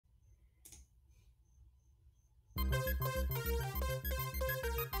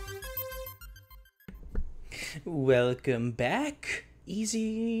Welcome back,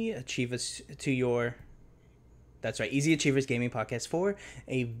 Easy Achievers, to your. That's right, Easy Achievers Gaming Podcast for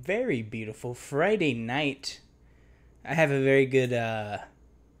a very beautiful Friday night. I have a very good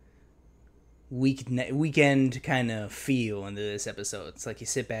weekend kind of feel into this episode. It's like you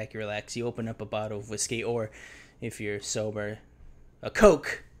sit back, you relax, you open up a bottle of whiskey, or if you're sober, a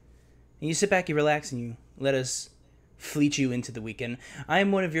Coke, and you sit back, you relax, and you let us fleet you into the weekend. I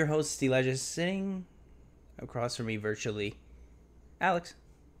am one of your hosts, Elijah, sitting across from me virtually, Alex.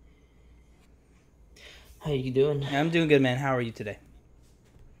 How you doing? I'm doing good, man. How are you today?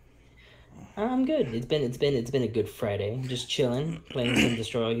 I'm good. It's been a good Friday. Just chilling, playing some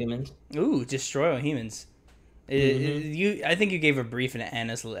Destroy All Humans. Ooh, Destroy All Humans. I think you gave a brief and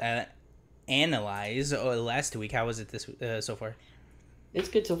analyze last week. How was it this so far? It's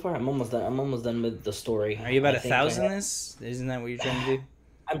good so far. I'm almost done. I'm almost done with the story. Are you about I think 1,000 this? Isn't that what you're trying to do?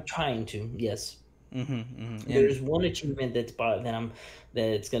 I'm trying to. Yes. And There's one achievement that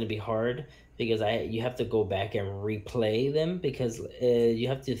it's gonna be hard because you have to go back and replay them because you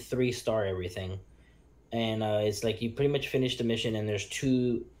have to 3-star everything, and it's like you pretty much finish the mission and there's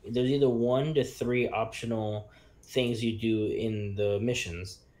either 1 to 3 optional things you do in the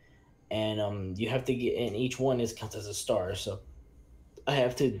missions, and you have to get, and each one is counts as a star. So I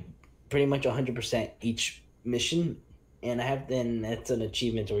have to pretty much 100% each mission, and then that's an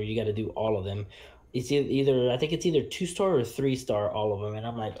achievement where you got to do all of them. It's either I think it's either 2-star or 3-star, all of them, and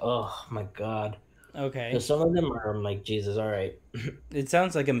I'm like, oh my god. Okay. So some of them are, I'm like, Jesus, all right. It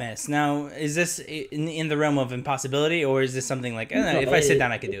sounds like a mess. Now, is this in the realm of impossibility, or is this something like, no, if I sit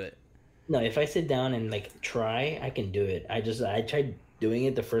down, I can do it? No, if I sit down and like try, I can do it. I tried doing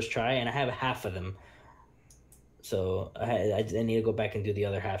it the first try, and I have half of them. So I need to go back and do the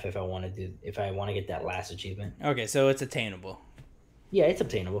other half if I want to get that last achievement. Okay, so it's attainable. Yeah, it's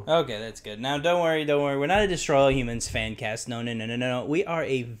obtainable. Okay, that's good. Now, don't worry. We're not a Destroy All Humans fan cast. No. We are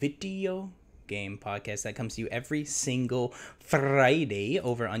a video game podcast that comes to you every single Friday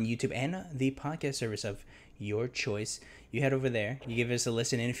over on YouTube and the podcast service of your choice. You head over there, you give us a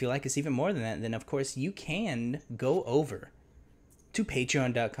listen, and if you like us even more than that, then of course you can go over to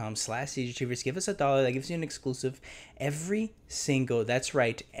patreon.com/achievers. Give us $1. That gives you an exclusive every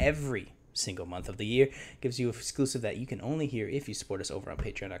single month of the year. Gives you an exclusive that you can only hear if you support us over on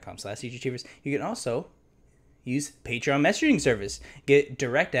patreon.com/achievers. You can also use Patreon messaging service. Get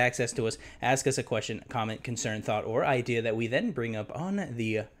direct access to us. Ask us a question, comment, concern, thought, or idea that we then bring up on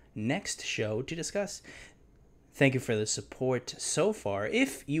the next show to discuss. Thank you for the support so far.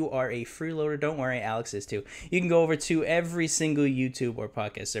 If you are a freeloader, don't worry, Alex is too. You can go over to every single YouTube or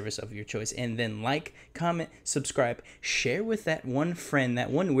podcast service of your choice and then like, comment, subscribe, share with that one friend, that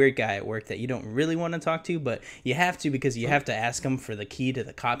one weird guy at work that you don't really want to talk to, but you have to because you have to ask him for the key to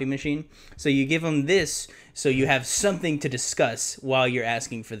the copy machine. So you give him this so you have something to discuss while you're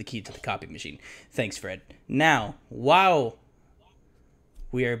asking for the key to the copy machine. Thanks, Fred. Now, while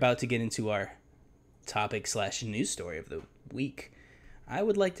we are about to get into our topic/news story of the week, I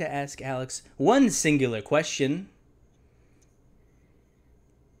would like to ask Alex one singular question.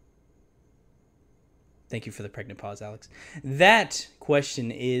 Thank you for the pregnant pause, Alex. That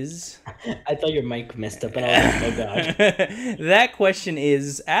question is... I thought your mic messed up, and I was like, oh god. That question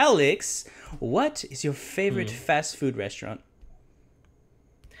is, Alex, what is your favorite fast food restaurant?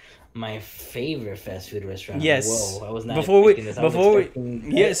 My favorite fast food restaurant. Yes. Whoa, I was not Before we, expecting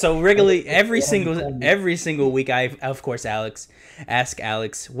this. yeah. So regularly, every single week, I of course ask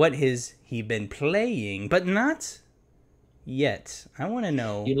Alex what he been playing, but not yet. I want to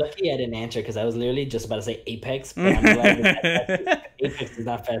know. You're lucky I didn't answer because I was literally just about to say Apex, but I'm glad Apex is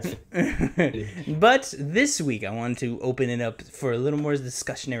not fast food. But this week, I want to open it up for a little more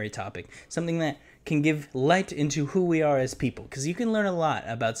discussionary topic, something that can give light into who we are as people, because you can learn a lot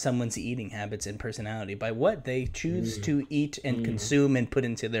about someone's eating habits and personality by what they choose to eat and consume and put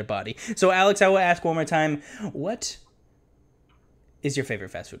into their body. So, Alex, I will ask one more time, what is your favorite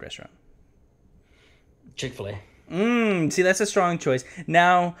fast food restaurant? Chick-fil-A. See, that's a strong choice.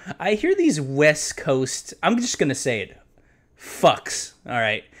 Now, I hear these West Coast, I'm just going to say it, fucks, all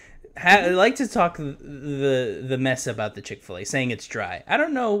right? I like to talk the mess about the Chick-fil-A, saying it's dry. I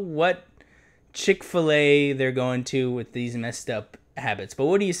don't know what Chick-fil-A they're going to with these messed up habits, but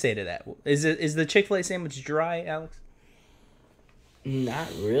what do you say to that? Is the Chick-fil-A sandwich dry, Alex? Not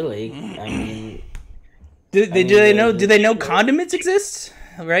really. I mean, do they know condiments exist?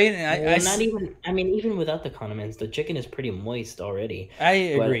 Right? Not even. I mean, even without the condiments, the chicken is pretty moist already. I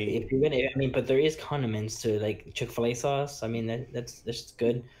agree. But if you're gonna, but there is condiments to like Chick-fil-A sauce. I mean, that's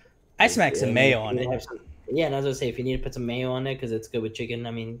good. I smack some mayo on it. Yeah, and I was gonna say if you need to put some mayo on it because it's good with chicken,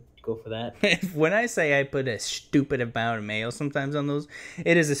 I mean, go for that. When I say I put a stupid amount of mayo sometimes on those,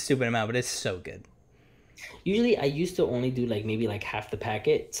 it is a stupid amount, but it's so good. Usually, I used to only do like maybe like half the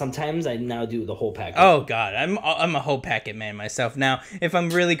packet. Sometimes I now do the whole packet. Oh God, I'm a whole packet man myself. Now, if I'm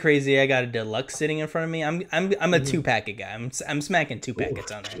really crazy, I got a deluxe sitting in front of me. I'm a 2 packet guy. I'm smacking 2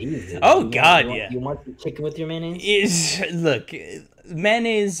 packets on there. Jesus. Oh God, want, yeah. You want some chicken with your mayonnaise? Look,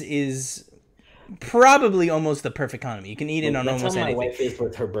 mayonnaise is probably almost the perfect condiment. You can eat it on That's almost how my anything. wife is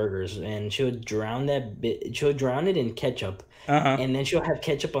with her burgers, and she'll drown that bit. She'll drown it in ketchup, Uh-huh. and then she'll have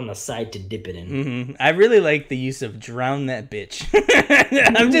ketchup on the side to dip it in. I really like the use of drown that bitch.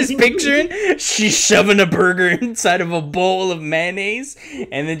 I'm just picturing she's shoving a burger inside of a bowl of mayonnaise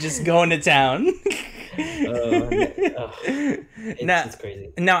and then just going to town. It's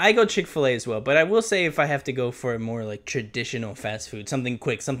crazy. Now I go Chick-fil-A as well, but I will say if I have to go for a more like traditional fast food, something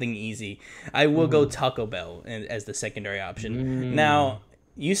quick, something easy, I will go Taco Bell as the secondary option. Now,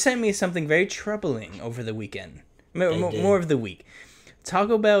 you sent me something very troubling over the weekend. More of the week.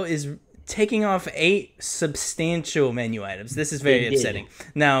 Taco Bell is taking off 8 substantial menu items. This is very upsetting.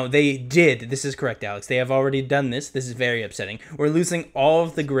 Now, they did. This is correct, Alex. They have already done this. This is very upsetting. We're losing all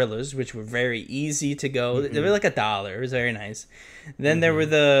of the gorillas, which were very easy to go. They were like $1. It was very nice. Then there were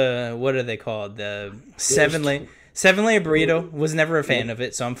the, what are they called? The 7-layer burrito. Was never a fan of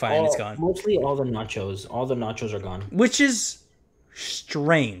it, so I'm fine. It's gone. Mostly all the nachos. All the nachos are gone. Which is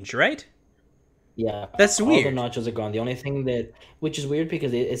strange, right? Yeah, That's weird. All the nachos are gone. The only thing which is weird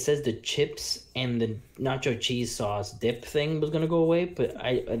because it says the chips and the nacho cheese sauce dip thing was gonna go away, but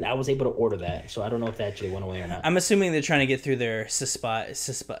I was able to order that, so I don't know if that actually went away or not. I'm assuming they're trying to get through their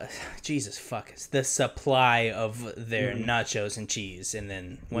Jesus fuck, the supply of their nachos and cheese, and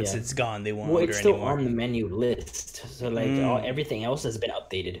then once it's gone, they won't order it's still anymore. on the menu list, so like everything else has been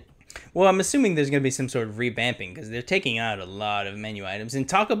updated. Well, I'm assuming there's going to be some sort of revamping because they're taking out a lot of menu items. And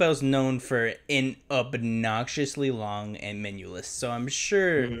Taco Bell's known for an obnoxiously long and menu list. So I'm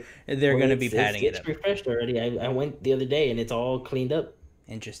sure they're going to be padding it up. It's refreshed already. I went the other day and it's all cleaned up.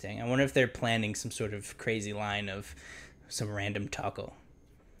 Interesting. I wonder if they're planning some sort of crazy line of some random taco.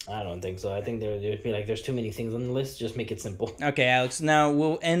 I don't think so. I think they'd be like, there's too many things on the list. Just make it simple. Okay, Alex. Now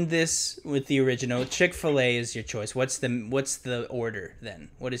we'll end this with the original. Chick-fil-A is your choice. What's the order then?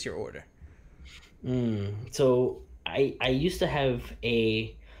 What is your order? So I used to have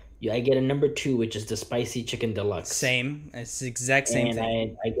I get a number 2, which is the spicy chicken deluxe. Same. It's the exact same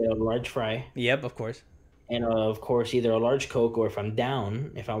thing. I get a large fry. Yep, of course. And of course, either a large Coke or if I'm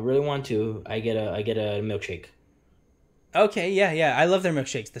down, if I really want to, I get a milkshake. Okay, yeah. I love their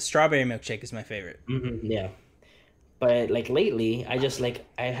milkshakes. The strawberry milkshake is my favorite. Yeah. But like lately, I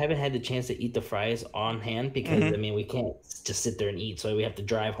haven't had the chance to eat the fries on hand because I mean we can't just sit there and eat, so we have to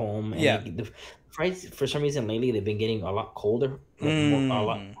drive home. And the fries for some reason lately they've been getting a lot colder, a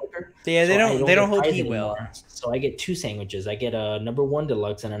lot quicker. Yeah, so they don't hold heat well. So I get 2 sandwiches. I get a number 1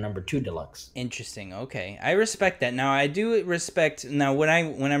 deluxe and a number 2 deluxe. Interesting. Okay, I respect that. Now I do respect. Now when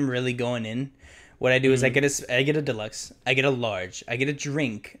I'm really going in. What I do is I get a deluxe, I get a large, I get a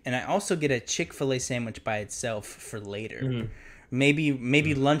drink, and I also get a Chick-fil-A sandwich by itself for later.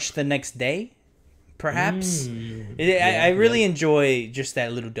 Maybe lunch the next day, perhaps. I really enjoy just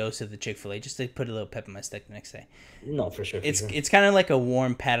that little dose of the Chick-fil-A, just to put a little pep in my stomach the next day. No, for sure. It's kind of like a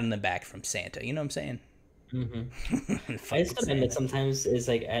warm pat on the back from Santa. You know what I'm saying? I still admit sometimes it's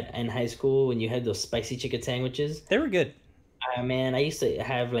like in high school when you had those spicy chicken sandwiches. They were good. Man, I used to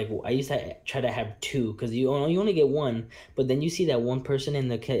try to have 2 because you only get 1, but then you see that one person in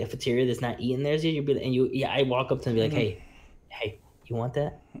the cafeteria that's not eating theirs yet. I walk up to them and be like, hey, you want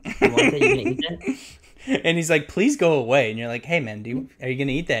that? You want that? You gonna eat that? And he's like, please go away. And you're like, hey man, are you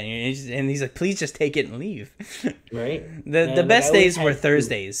gonna eat that? And he's like, please just take it and leave. Right. The best days were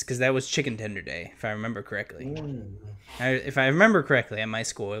Thursdays because that was chicken tender day, if I remember correctly. If I remember correctly, at my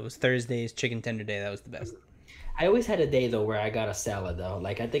school it was Thursdays, chicken tender day. That was the best. I always had a day though where I got a salad though.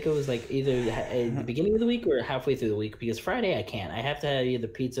 Like I think it was like either at the beginning of the week or halfway through the week because Friday I can't. I have to have either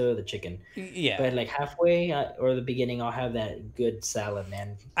pizza or the chicken. Yeah. But like halfway or the beginning, I'll have that good salad,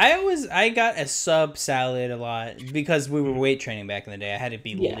 man. I got a sub salad a lot because we were weight training back in the day. I had to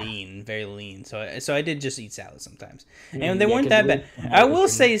be lean, very lean. So I did just eat salad sometimes, and they weren't that bad. I will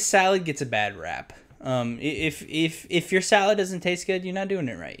say salad gets a bad rap. If your salad doesn't taste good, you're not doing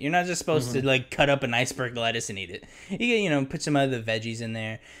it right. You're not just supposed to like cut up an iceberg lettuce and eat it. You put some other veggies in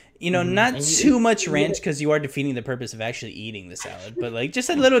there. not And too much ranch because you are defeating the purpose of actually eating the salad, but like just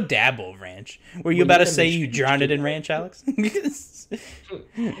a little dabble of ranch. Were you about to say you drowned it in ranch, Alex?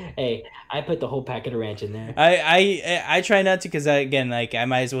 Hey, I put the whole packet of ranch in there. I try not to because again, like I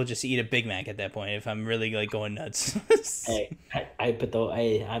might as well just eat a Big Mac at that point if I'm really like going nuts. Hey, I put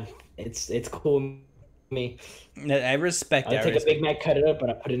the it's cool with me. I respect I'll that. take a Big Mac, cut it up, but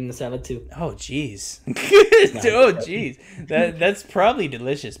I put it in the salad too. Oh jeez. Oh jeez. That's probably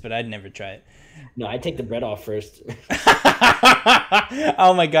delicious, but I'd never try it. No, I take the bread off first.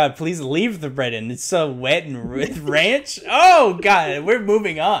 Oh my god, please leave the bread in. It's so wet and with ranch. Oh god, we're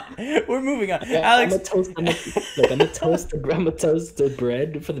moving on. We're moving on. Yeah, Alex, I'm gonna toast the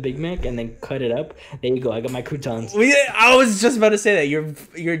bread for the Big Mac and then cut it up. There you go. I got my croutons. I was just about to say that.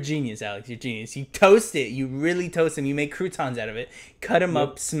 You're a genius, Alex. You're a genius. You toast it. You really toast them. You make croutons out of it. Cut them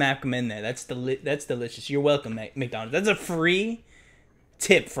up, smack them in there. That's delicious. You're welcome, McDonald's. That's a free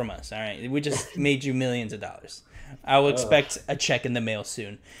tip from us. All right, we just made you millions of dollars. I will expect a check in the mail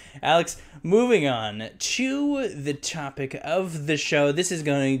soon. Alex, moving on to the topic of the show. This is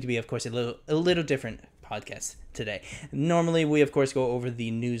going to be, of course, a little different podcast today. Normally, we, of course, go over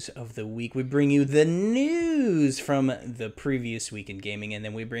the news of the week. We bring you the news from the previous week in gaming, and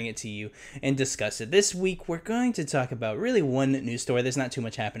then we bring it to you and discuss it. This week, we're going to talk about really one news story. There's not too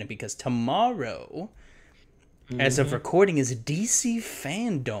much happening because tomorrow, as of recording, is DC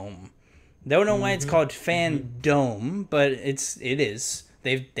Fandom. Don't know why it's called Fandom, but it is.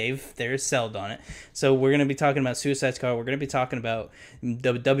 They're sold on it. So we're gonna be talking about Suicide Squad. We're gonna be talking about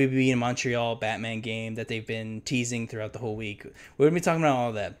the WB in Montreal Batman game that they've been teasing throughout the whole week. We're gonna be talking about all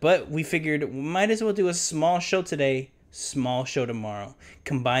of that. But we figured we might as well do a small show today, small show tomorrow.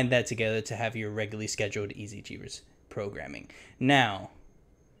 Combine that together to have your regularly scheduled Easy Jeebers programming. Now,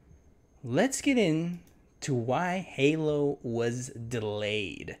 let's get in to why Halo was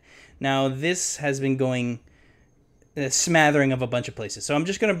delayed. Now, this has been going a smattering of a bunch of places. So I'm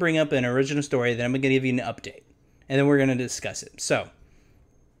just going to bring up an original story, then I'm going to give you an update, and then we're going to discuss it. So,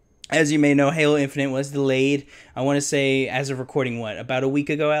 as you may know, Halo Infinite was delayed. I want to say, as of recording, about a week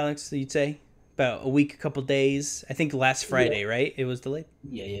ago, Alex, you'd say? About a week, a couple days. I think last Friday, right? It was delayed?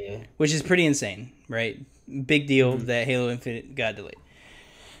 Yeah. Which is pretty insane, right? Big deal that Halo Infinite got delayed.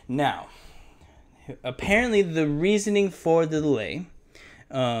 Now, apparently the reasoning for the delay,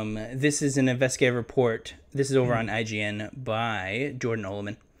 this is an investigative report. This is over on IGN by Jordan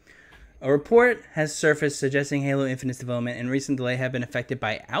Oloman. A report has surfaced suggesting Halo Infinite's development and recent delay have been affected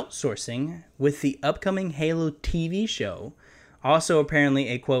by outsourcing, with the upcoming Halo TV show also apparently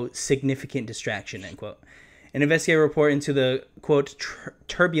a, quote, significant distraction, end quote. An investigative report into the, quote,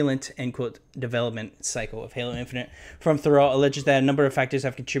 turbulent, end quote, development cycle of Halo Infinite from Thoreau alleges that a number of factors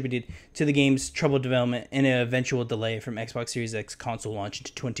have contributed to the game's troubled development and an eventual delay from Xbox Series X console launch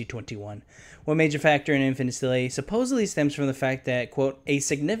into 2021. One major factor in Infinite's delay supposedly stems from the fact that, quote, a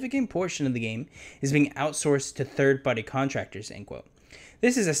significant portion of the game is being outsourced to third-party contractors, end quote.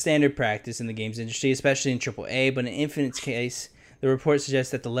 This is a standard practice in the games industry, especially in AAA, but in Infinite's case, the report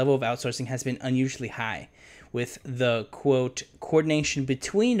suggests that the level of outsourcing has been unusually high, with the, quote, coordination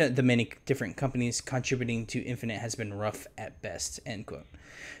between the many different companies contributing to Infinite has been rough at best, end quote.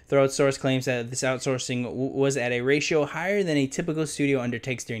 Throughout source claims that this outsourcing was at a ratio higher than a typical studio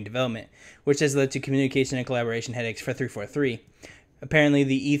undertakes during development, which has led to communication and collaboration headaches for 343. Apparently,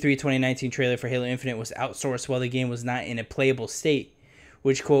 the E3 2019 trailer for Halo Infinite was outsourced while the game was not in a playable state,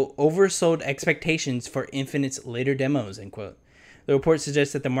 which, quote, oversold expectations for Infinite's later demos, end quote. The report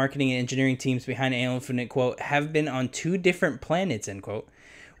suggests that the marketing and engineering teams behind Halo Infinite, quote, have been on 2 different planets, end quote,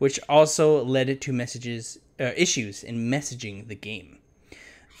 which also led to issues in messaging the game.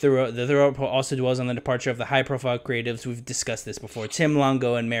 The report also dwells on the departure of the high-profile creatives. We've discussed this before. Tim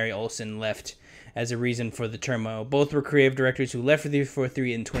Longo and Mary Olsen left as a reason for the turmoil. Both were creative directors who left for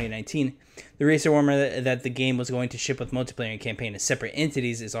 343 in 2019. The recent rumor that the game was going to ship with multiplayer and campaign as separate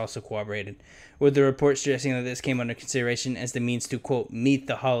entities is also corroborated, with the report suggesting that this came under consideration as the means to, quote, meet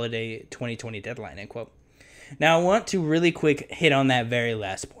the holiday 2020 deadline, end quote. Now, I want to really quick hit on that very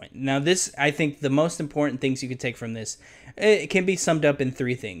last point. Now, this, I think the most important things you could take from this, it can be summed up in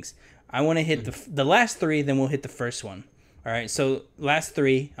 3 things. I want to hit the last 3, then we'll hit the first one. All right, so last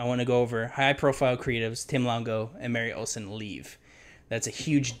 3, I want to go over high-profile creatives, Tim Longo and Mary Olsen leave. That's a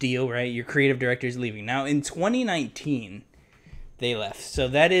huge deal, right? Your creative director is leaving. Now, in 2019, they left. So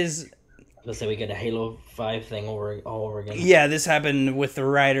that is... Let's say we get a Halo 5 thing all over again. Yeah, this happened with the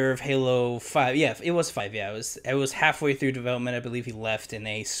writer of Halo 5. Yeah, it was 5, yeah. It was halfway through development. I believe he left, and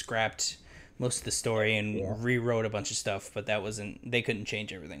they scrapped most of the story and rewrote a bunch of stuff, but they couldn't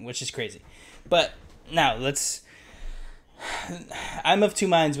change everything, which is crazy. But now, let's I'm of two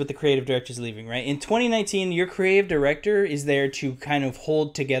minds with the creative directors leaving, right? In 2019, your creative director is there to kind of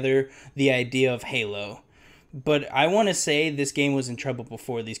hold together the idea of Halo. But I want to say this game was in trouble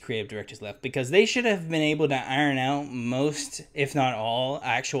before these creative directors left because they should have been able to iron out most, if not all,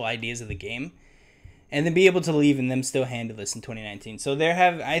 actual ideas of the game and then be able to leave and them still handle this in 2019. So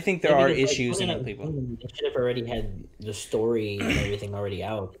I think there are because, issues in other people. they should have already had the story and everything already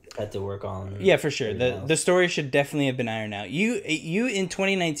out. Had to work on. Yeah, for sure. everything The else. story should definitely have been ironed out. You in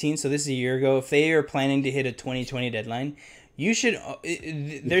 2019, so this is a year ago. If they are planning to hit a 2020 deadline, you should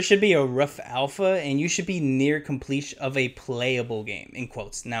there should be a rough alpha, and you should be near completion of a playable game in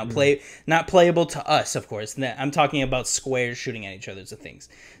quotes. Now, not playable to us, of course. I'm talking about squares shooting at each other, so things.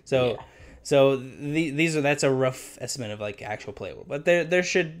 So. Yeah. So that's a rough estimate of like actual playable, but there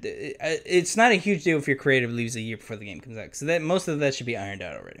should it's not a huge deal if your creative leaves a year before the game comes out, so that most of that should be ironed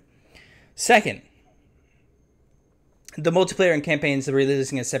out already. Second, the multiplayer and campaigns are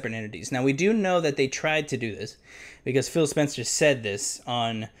releasing as separate entities. Now we do know that they tried to do this because Phil Spencer said this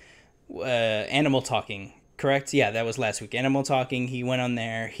on Animal Talking. Correct? Yeah, that was last week. Animal Talking. He went on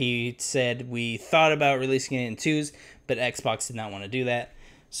there. He said we thought about releasing it in twos, but Xbox did not want to do that.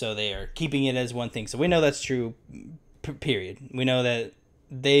 So they are keeping it as one thing. So we know that's true, period. We know that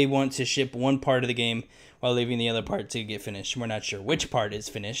they want to ship one part of the game while leaving the other part to get finished. We're not sure which part is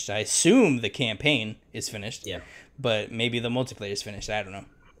finished. I assume the campaign is finished. Yeah. But maybe the multiplayer is finished. I don't know.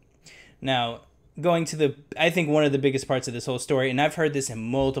 Now, going to I think one of the biggest parts of this whole story, and I've heard this in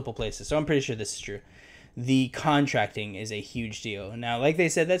multiple places, so I'm pretty sure this is true. The contracting is a huge deal. Now, like they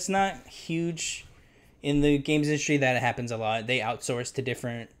said, that's not huge in the games industry. That happens a lot. They outsource to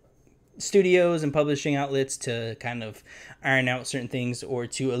different studios and publishing outlets to kind of iron out certain things or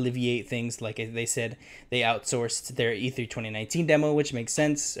to alleviate things. Like they said, they outsourced their E3 2019 demo, which makes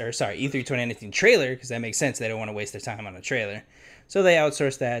sense. Or sorry, E3 2019 trailer, because that makes sense. They don't want to waste their time on a trailer. So they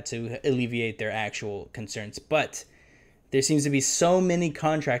outsourced that to alleviate their actual concerns. But there seems to be so many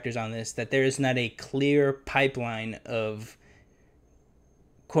contractors on this that there is not a clear pipeline of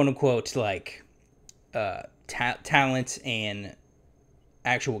quote unquote like talent and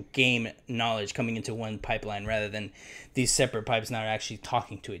actual game knowledge coming into one pipeline rather than these separate pipes now are actually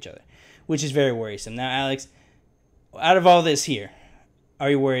talking to each other, which is very worrisome. Now, Alex, out of all this here, are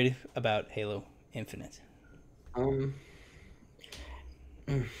you worried about Halo Infinite? I'm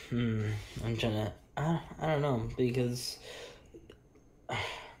trying to. I don't know because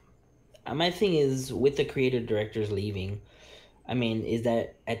my thing is with the creative directors leaving. I mean, is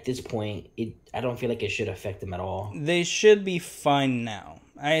that at this point, I don't feel like it should affect them at all. They should be fine now.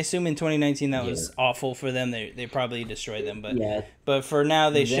 I assume in 2019 that was awful for them. They probably destroyed them, but for now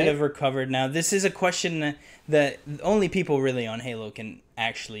they should have recovered. Now this is a question that only people really on Halo can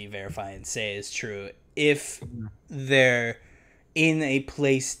actually verify and say is true if they're in a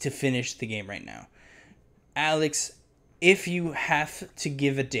place to finish the game right now. Alex, if you have to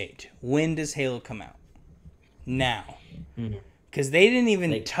give a date, when does Halo come out? Now. Because they didn't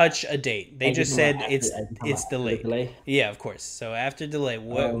even touch a date. They just said it's delayed. Delay? Yeah, of course. So after delay,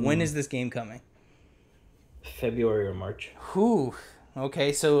 when is this game coming? February or March. Whew.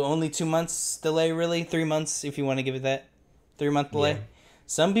 Okay, so only 2 months delay, really? 3 months, if you want to give it that. 3-month delay. Yeah.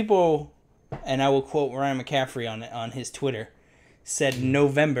 Some people, and I will quote Ryan McCaffrey on his Twitter, said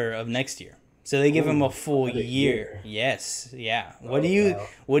November of next year. So they give him a full year. Yes, yeah. What do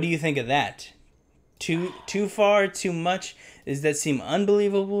you think of that? Too far, too much? Does that seem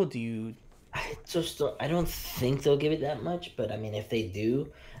unbelievable? I don't think they'll give it that much, but I mean, if they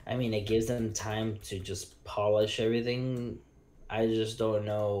do, I mean, it gives them time to just polish everything. I just don't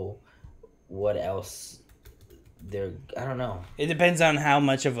know what else I don't know. It depends on how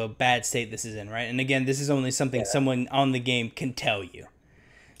much of a bad state this is in, right? And again, this is only something someone on the game can tell you.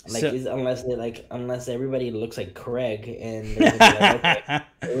 Like, unless everybody looks like Craig, and they're like,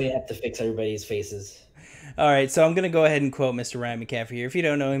 okay, we have to fix everybody's faces. All right, so I'm gonna go ahead and quote Mr. Ryan McCaffrey here. If you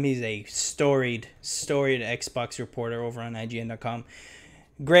don't know him, he's a storied Xbox reporter over on IGN.com.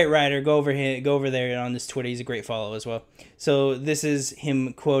 Great writer. Go over there on this Twitter. He's a great follow as well. So this is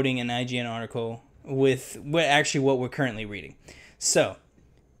him quoting an IGN article with what we're currently reading. So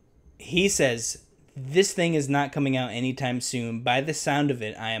he says, this thing is not coming out anytime soon. By the sound of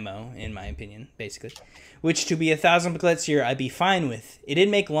it, IMO, in my opinion, basically. Which, to be 1,000 booklets here, I'd be fine with. It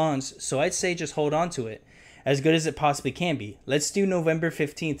didn't make launch, so I'd say just hold on to it. As good as it possibly can be. Let's do November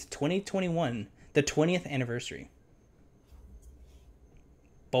 15th, 2021, the 20th anniversary.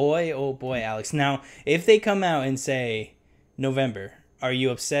 Boy, oh boy, Alex. Now, if they come out and say November, are you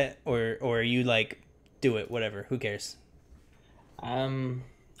upset or are you like, do it, whatever, who cares? I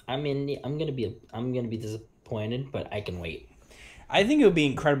mean, I'm gonna be disappointed disappointed, but I can wait. I think it would be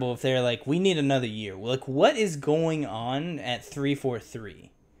incredible if they're like, we need another year. Like, what is going on at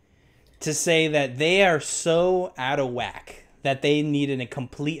 343 to say that they are so out of whack that they needed a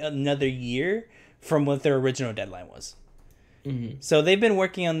complete another year from what their original deadline was? Mm-hmm. So they've been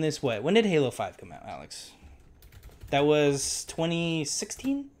working on this. What? When did Halo 5 come out, Alex? That was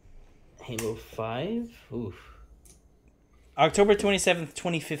 2016? Halo 5? Oof. October 27th,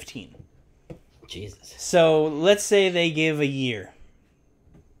 2015. Jesus. So let's say they give a year.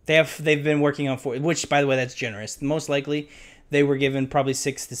 They've been working on 4, which by the way, that's generous. Most likely they were given probably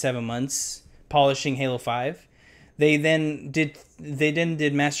 6 to 7 months polishing Halo 5. They then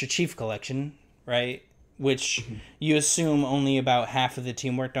did Master Chief Collection, right? Which you assume only about half of the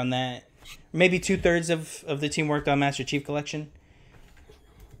team worked on that. Maybe 2/3 of the team worked on Master Chief Collection.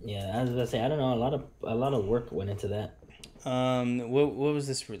 Yeah, I was gonna say I don't know. A lot of work went into that. What was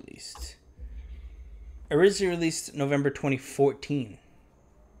this released? Originally released November 2014.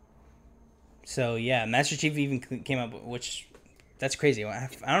 So yeah, Master Chief even came out, which that's crazy. I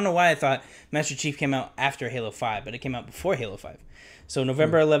don't know why I thought Master Chief came out after Halo 5, but it came out before Halo 5. So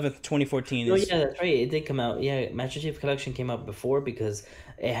November 11th, 2014. Oh yeah, that's right. It did come out. Yeah, Master Chief Collection came out before because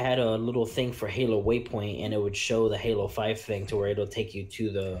it had a little thing for Halo Waypoint, and it would show the Halo 5 thing to where it'll take you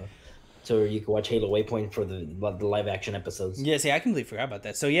to where you can watch Halo Waypoint for the live action episodes. Yeah, see, I completely forgot about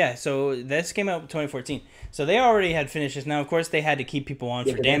that. So yeah, so this came out in 2014. So they already had finished this. Now, of course, they had to keep people on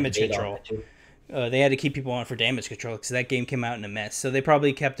for damage control. They had to keep people on for damage control because that game came out in a mess. So they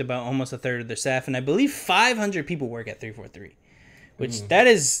probably kept about almost a third of their staff, and I believe 500 people work at 343. Which that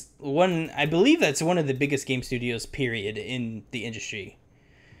is I believe that's one of the biggest game studios, period, in the industry.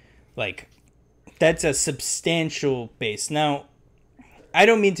 Like, that's a substantial base. Now, I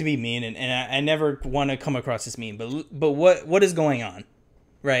don't mean to be mean, and I never want to come across as mean, but what is going on,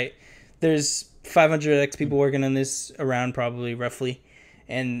 right? There's 500x people working on this around, probably, roughly.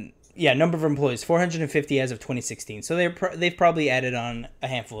 And, yeah, number of employees, 450 as of 2016. So they've probably added on a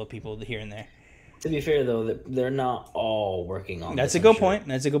handful of people here and there. To be fair, though, they're not all working on. That's a good point.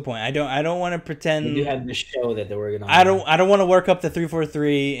 That's a good point. I don't want to pretend. You do have the show that they're working on. I don't want to work up the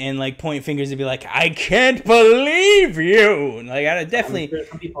 343 and like point fingers and be like, I can't believe you. Like I definitely. Sure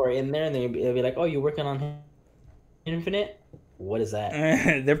some people are in there and they'll be like, oh, you're working on Infinite? What is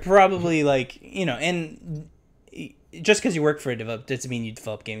that? They're probably like, and just because you work for a developer doesn't mean you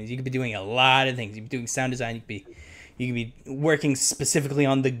develop games. You could be doing a lot of things. You could be doing sound design. You can be working specifically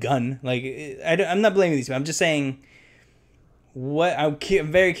on the gun. Like, I'm not blaming these people. I'm just saying I'm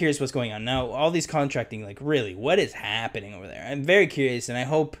very curious what's going on. Now, all these contracting, like, really, what is happening over there? I'm very curious, and I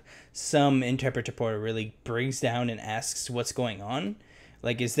hope some interpreter portal really brings down and asks what's going on.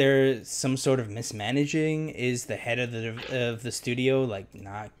 Like, is there some sort of mismanaging? Is the head of the studio, like,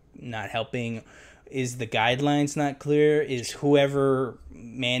 not helping? Is the guidelines not clear? Is whoever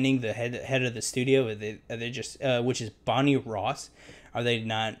manning the head of the studio, are they just which is Bonnie Ross, are they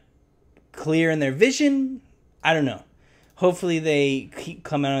not clear in their vision? I don't know. Hopefully they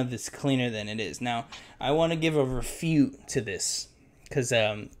come out of this cleaner than it is. Now, I want to give a refute to this because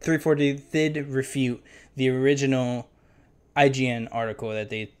 340 did refute the original IGN article that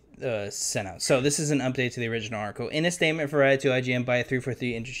they sent out. So this is an update to the original article. In a statement provided to IGN by a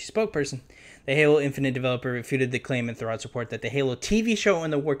 343 industry spokesperson, the Halo Infinite developer refuted the claim in Throughout's report that the Halo TV show in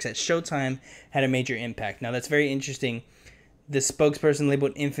the works at Showtime had a major impact. Now, that's very interesting. The spokesperson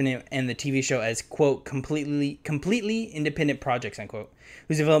labeled Infinite and the TV show as, quote, completely independent projects, unquote,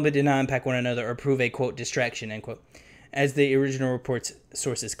 whose development did not impact one another or prove a, quote, distraction, end quote, as the original report's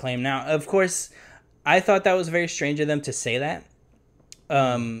sources claim. Now, of course, I thought that was very strange of them to say that.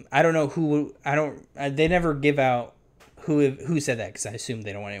 I don't know they never give out who said that because I assume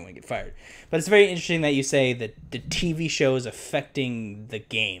they don't want anyone to get fired. But it's very interesting that you say that the TV show is affecting the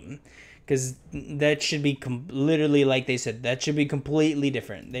game because that should be literally, like they said, that should be completely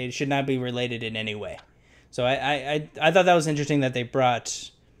different. They should not be related in any way. So I thought that was interesting that they brought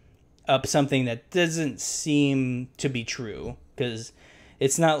up something that doesn't seem to be true because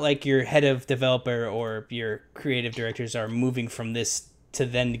it's not like your head of developer or your creative directors are moving from this to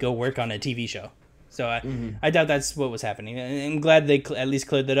then go work on a TV show. So I doubt that's what was happening. I'm glad they at least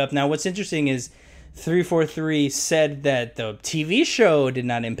cleared that up. Now, what's interesting is 343 said that the TV show did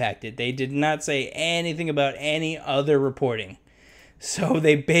not impact it. They did not say anything about any other reporting. So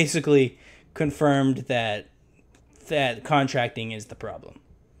they basically confirmed that contracting is the problem.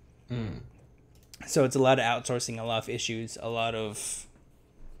 So it's a lot of outsourcing, a lot of issues, a lot of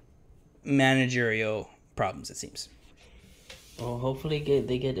managerial problems, it seems. Well, hopefully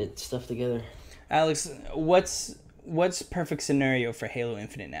they get it stuff together. Alex, what's perfect scenario for Halo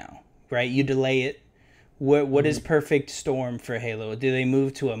Infinite now? Right, you delay it. What is perfect storm for Halo? Do they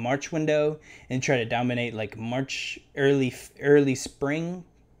move to a March window and try to dominate like March early spring?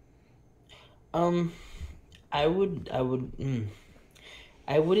 Um, I wouldn't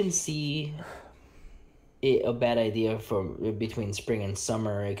see it a bad idea for between spring and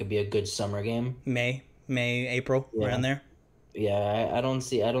summer. It could be a good summer game. May, April, Yeah. around there. Yeah, I don't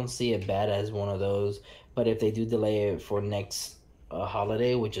see it bad as one of those. But if they do delay it for next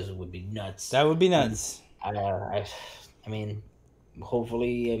holiday, which is would be nuts. That would be And nuts. I mean,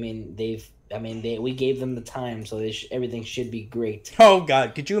 hopefully, we gave them the time, so everything should be great. Oh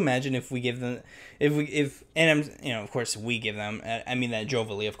God, could you imagine if we give them, if and of course we give them. I mean that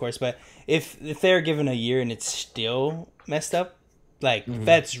jovially, of course, but if they're given a year and it's still messed up, like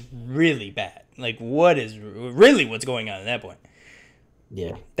that's really bad. Like what is really what's going on at that point?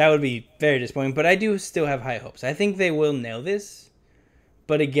 Yeah. That would be very disappointing. But I do still have high hopes. I think they will nail this.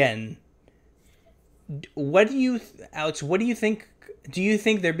 But again, Alex? What do you think? Do you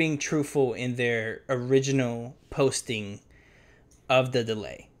think they're being truthful in their original posting of the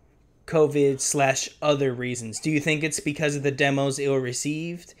delay? COVID / other reasons. Do you think it's because of the demos ill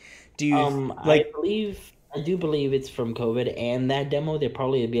received? Do you I do believe it's from COVID and that demo. They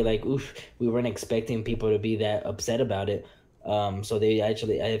probably would be like, "Oof, we weren't expecting people to be that upset about it." So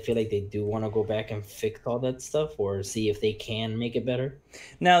I feel like they do want to go back and fix all that stuff or see if they can make it better.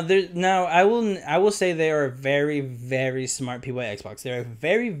 now I will say they are very very smart people at Xbox. They are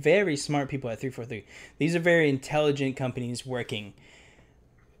very very smart people at 343. These are very intelligent companies working.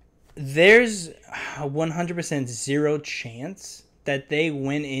 There's 100% zero chance that they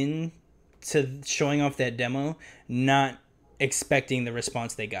went in to showing off that demo not expecting the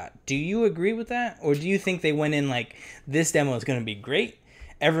response they got. Do you agree with that? Or do you think they went in like, this demo is going to be great,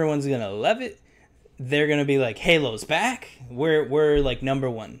 everyone's going to love it, they're going to be like, Halo's back, we're like number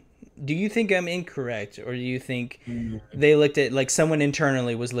one? Do you think I'm incorrect, or do you think they looked at, like, someone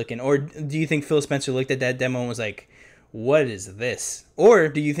internally was looking, or do you think Phil Spencer looked at that demo and was like, what is this? Or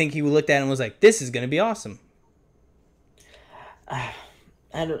do you think he looked at it and was like, this is going to be awesome?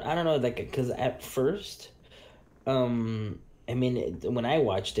 I don't know, like, because at first, when I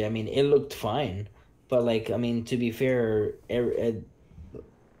watched it, it looked fine, but like, to be fair,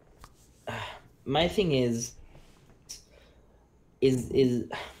 my thing is when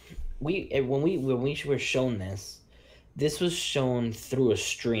we were shown this was shown through a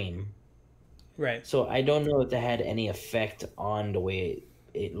stream, Right. so I don't know if that had any effect on the way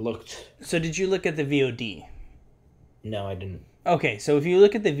it looked. So did you look at the VOD? No, I didn't. Okay, so if you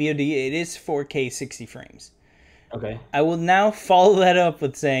look at the VOD, it is 4K 60 frames. Okay. I will now follow that up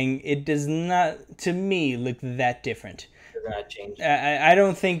with saying it does not, to me, look that different. Does not change. I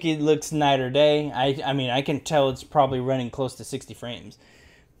don't think it looks night or day. I mean, I can tell it's probably running close to 60 frames.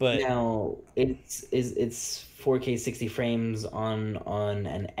 But now it's 4K 60 frames on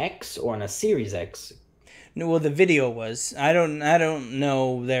an X or on a Series X. no, well, the video was. I don't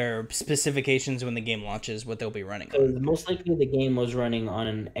know their specifications when the game launches, what they'll be running on. So most likely the game was running on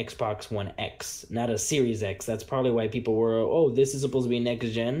an Xbox One X, not a Series X. That's probably why people were, oh, this is supposed to be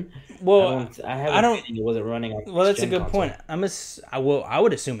next gen. Well, I have a feeling it wasn't running on. Well, that's a good console. point. I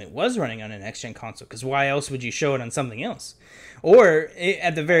would assume it was running on an next gen console, because why else would you show it on something else? Or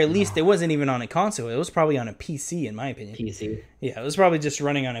at the very least, it wasn't even on a console. It was probably on a PC, in my opinion. PC. Yeah, it was probably just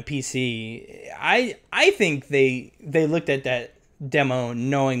running on a PC. I think they looked at that demo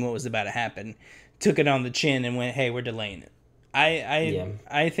knowing what was about to happen, took it on the chin, and went, "Hey, we're delaying it."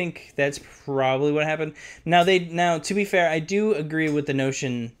 I think that's probably what happened. Now to be fair, I do agree with the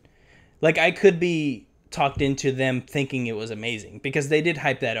notion. Like, I could be talked into them thinking it was amazing, because they did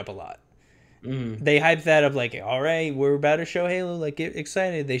hype that up a lot. Mm-hmm. They hyped that up like, all right, we're about to show Halo, like, get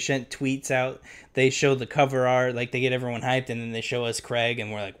excited. They sent tweets out, they show the cover art, like, they get everyone hyped, and then they show us Craig,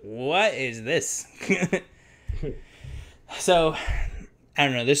 and we're like, what is this? So, I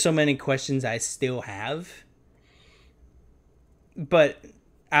don't know, there's so many questions I still have. But,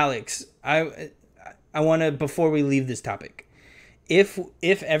 Alex, I want to, before we leave this topic, if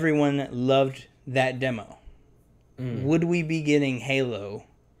everyone loved that demo, would we be getting Halo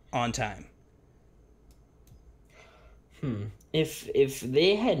on time? If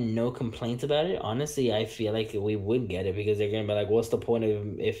they had no complaints about it, honestly, I feel like we would get it, because they're gonna be like, "What's the point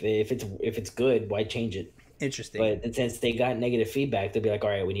of if it's good? Why change it?" Interesting. But since they got negative feedback, they'll be like,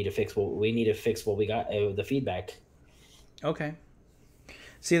 "All right, we need to fix what we got the feedback." Okay.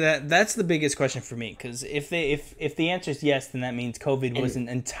 See, that's the biggest question for me, because if the answer is yes, then that means COVID wasn't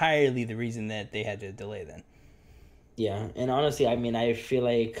entirely the reason that they had to delay. Then. Yeah, and honestly, I feel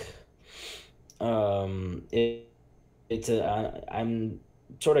like,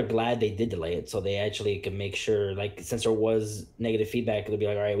 sort of glad they did delay it, so they actually could make sure, like, since there was negative feedback, they'll be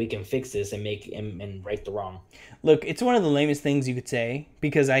like, all right, we can fix this and make and right the wrong. Look, it's one of the lamest things you could say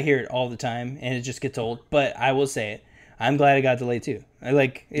because I hear it all the time and it just gets old. But I will say it. I'm glad it got delayed too.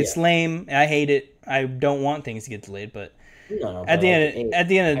 It's Yeah. lame. I hate it. I don't want things to get delayed, but No, at but the like, end at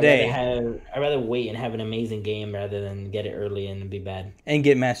the end of the day, I'd rather wait and have an amazing game rather than get it early and be bad. and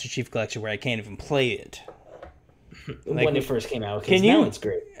get Master Chief Collection where I can't even play it. When it Like, first came out, because can now you? it's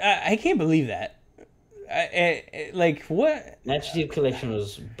great. I can't believe that. Like what? Master Chief Collection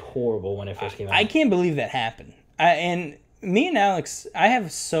was horrible when it first came I out. can't believe that happened. And me and Alex, I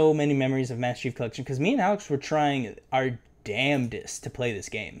have so many memories of Master Chief Collection because me and Alex were trying our damnedest to play this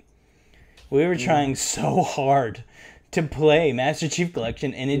game. We were trying so hard to play Master Chief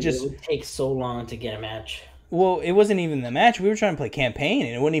Collection, and it It just would take so long to get a match. it wasn't even the match. We were trying to play campaign,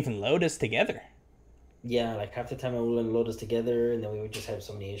 and it wouldn't even load us together. Yeah, like half the time it wouldn't load us together, and then we would just have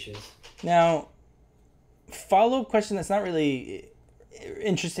so many issues. Now, follow up question that's not really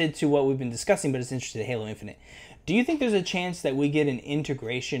interested to what we've been discussing, but it's interested in Halo Infinite. Do you think there's a chance that we get an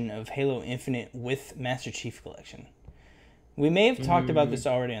integration of Halo Infinite with Master Chief Collection? We may have talked about this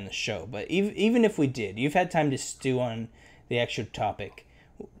already on the show, but even if we did, you've had time to stew on the extra topic.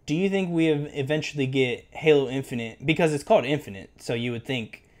 Do you think we eventually get Halo Infinite because it's called Infinite? So you would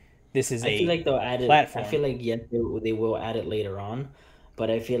think this is I feel like they'll add it. platform. I feel like yes, they will add it later on, but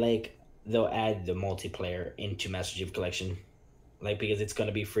I feel like they'll add the multiplayer into Master Chief Collection, like because it's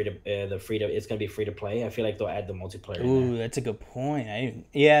gonna be free to it's gonna be free to play. I feel like they'll add the multiplayer. Ooh, that's a good point.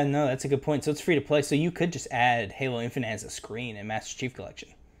 That's a good point. So it's free to play. So you could just add Halo Infinite as a screen in Master Chief Collection.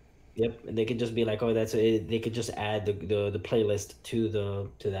 Yep, and they could just be like, oh, that's it. They could just add the playlist to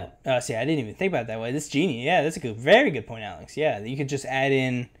that. See, I didn't even think about it that way. That's genius. Yeah, that's a very good point, Alex. Yeah, you could just add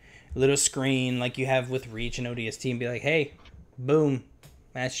in a little screen like you have with Reach and ODST and be like, hey, boom,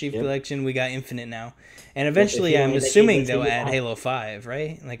 Master Chief Collection, we got Infinite now. And eventually, I'm assuming they'll add Halo 5,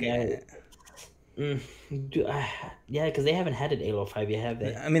 right? Like, yeah, yeah, because they haven't had it Halo 5 yet, have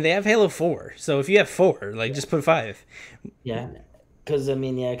they? I mean, they have Halo 4. So if you have 4, like, just put 5. Yeah, because I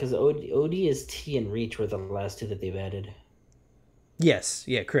mean, yeah, because ODST and Reach were the last two that they've added. Yes,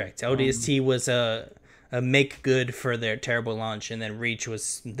 yeah, correct. ODST was a make good for their terrible launch, and then Reach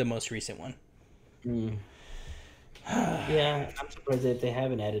was the most recent one. Yeah, I'm surprised that they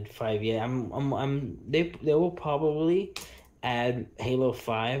haven't added 5 yet. They will probably add Halo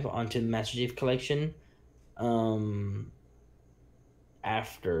 5 onto the Master Chief Collection,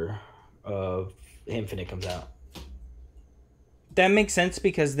 after Infinite comes out. That makes sense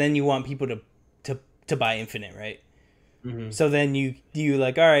because then you want people to buy Infinite, right? Mm-hmm. So then you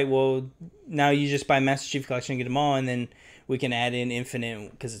like, all right, well, now you just buy Master Chief Collection and get them all, and then we can add in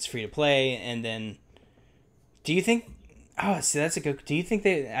Infinite because it's free to play. And then, do you think? Oh, see, that's a good. Do you think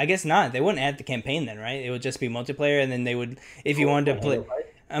they? I guess not. They wouldn't add the campaign then, right? It would just be multiplayer, and then they would, if you wanted to play.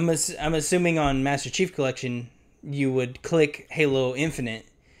 I'm assuming on Master Chief Collection, you would click Halo Infinite,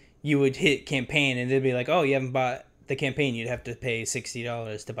 you would hit campaign, and they'd be like, oh, you haven't bought the campaign, you'd have to pay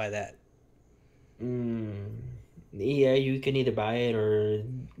 $60 to buy that. Yeah, you can either buy it or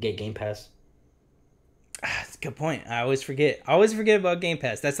get Game Pass. That's a good point. I always forget. About Game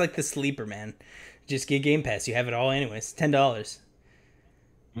Pass. That's like the sleeper, man. Just get Game Pass. You have it all anyways. $10.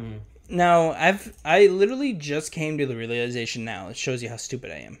 Now, I literally just came to the realization now. It shows you how stupid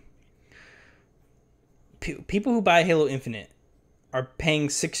I am. People who buy Halo Infinite are paying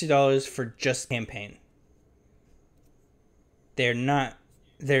 $60 for just campaign. They're not.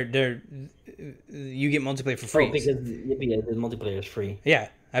 They're. You get multiplayer for free. Oh, because the multiplayer is free. Yeah,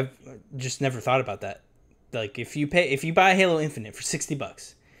 I've just never thought about that. Like if you buy Halo Infinite for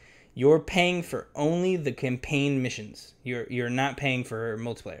 $60, you're paying for only the campaign missions. You're not paying for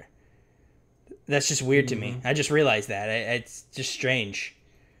multiplayer. That's just weird to me. I just realized that. It's just strange.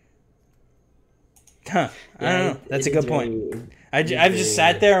 Huh. I don't know. That's a good point. I've just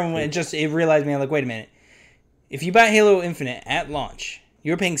sat there and it realized me. I'm like, wait a minute. If you buy Halo Infinite at launch,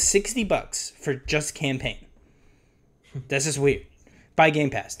 you're paying $60 for just campaign. That's just weird. Buy Game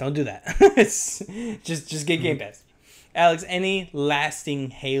Pass. Don't do that. just get Game Pass. Alex, any lasting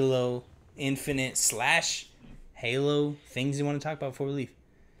Halo Infinite / Halo things you want to talk about before we leave?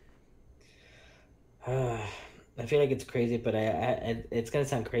 I feel like it's crazy, but it's gonna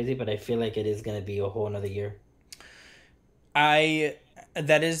sound crazy, but I feel like it is gonna be a whole another year.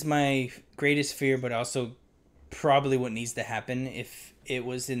 That is my greatest fear, but also probably what needs to happen if it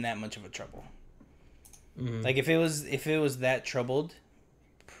was in that much of a trouble. Like if it was that troubled,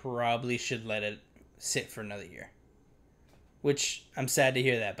 probably should let it sit for another year. Which I'm sad to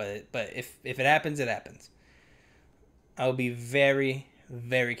hear that, but if it happens, it happens. I'll be very,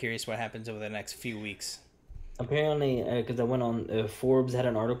 very curious what happens over the next few weeks. Apparently, because I went on Forbes had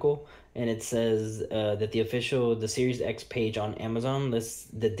an article and it says that the Series X page on Amazon lists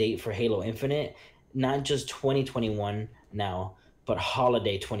the date for Halo Infinite, not just 2021 now, but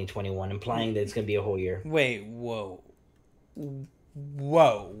holiday 2021, implying that it's gonna be a whole year. Wait, whoa,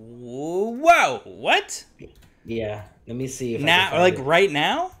 whoa, whoa! What? Yeah, let me see if I Now, can find like it. right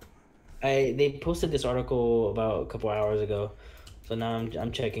now? They posted this article about a couple hours ago, so now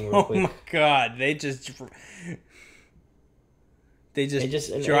I'm checking real Oh quick. my god! They just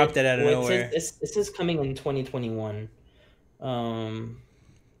dropped it out of nowhere. It says coming in 2021.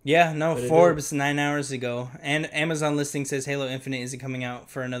 Yeah, no, But it Forbes 9 hours ago, and Amazon listing says Halo Infinite isn't coming out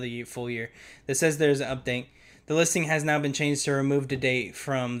for another full year. This says there's an update. The listing has now been changed to remove the date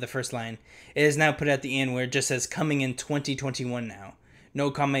from the first line. It is now put at the end where it just says coming in 2021 now.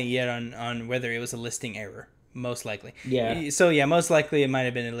 No comment yet on whether it was a listing error. Most likely. Yeah. So yeah, most likely it might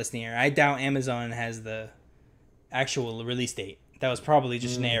have been a listing error. I doubt Amazon has the actual release date. That was probably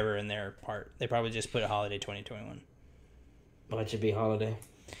just an error in their part. They probably just put a holiday 2021. Well, it should be holiday.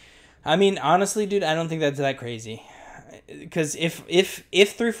 I mean, honestly, dude, I don't think that's that crazy. Because if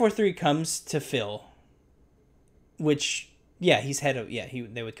 343 comes to Phil, which yeah, he's head of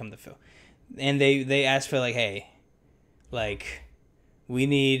they would come to Phil, and they asked for like, hey, like, we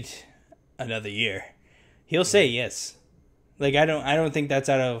need another year. He'll say yes. Like I don't think that's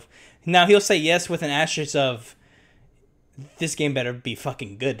out of now. He'll say yes with an asterisk of this game better be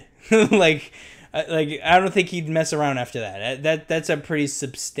fucking good. like I don't think he'd mess around after that. That's a pretty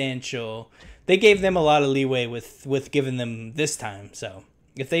substantial. They gave them a lot of leeway with giving them this time. So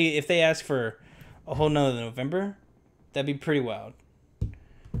if they ask for a whole nother November, that'd be pretty wild.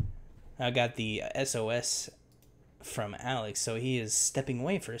 I got the SOS from Alex, so he is stepping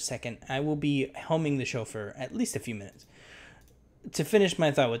away for a second. I will be helming the show for at least a few minutes to finish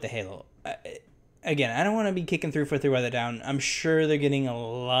my thought with the Halo. Again, I don't want to be kicking 343 weather down. I'm sure they're getting a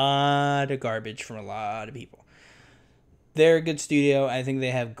lot of garbage from a lot of people. They're a good studio. I think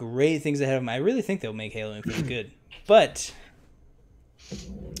they have great things ahead of them. I really think they'll make Halo Infinite good. But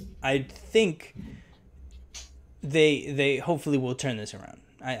I think they hopefully will turn this around.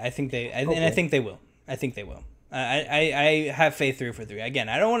 I think they will. I think they will. I have faith 343. Again,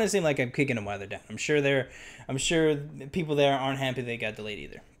 I don't want to seem like I'm kicking them weather down. I'm sure people there aren't happy they got delayed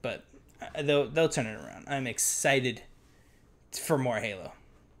either. But they'll turn it around. I'm excited for more Halo.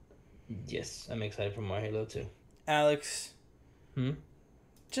 Yes, I'm excited for more Halo too. Alex,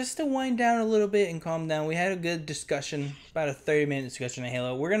 just to wind down a little bit and calm down, we had a good discussion, about a 30-minute discussion of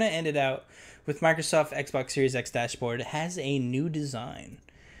Halo. We're going to end it out with Microsoft Xbox Series X dashboard. It has a new design.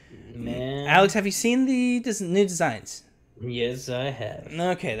 Man. Alex, have you seen the new designs? Yes, I have.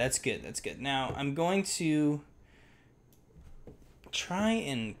 Okay, that's good. That's good. Now, I'm going to try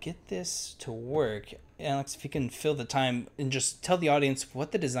and get this to work. Alex, if you can fill the time and just tell the audience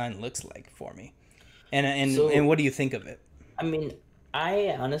what the design looks like for me. And what do you think of it? I mean,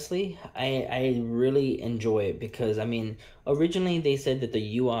 I honestly, I really enjoy it because, I mean, originally they said that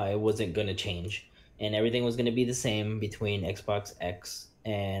the UI wasn't going to change and everything was going to be the same between Xbox X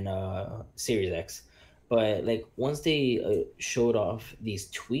and Series X. But, like, once they showed off these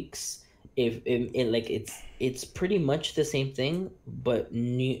tweaks, it's pretty much the same thing, but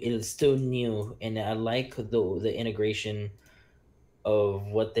new. It's still new, and I like the integration of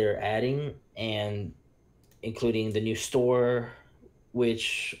what they're adding, and including the new store,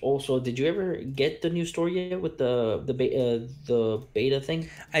 which also, did you ever get the new store yet with the beta thing?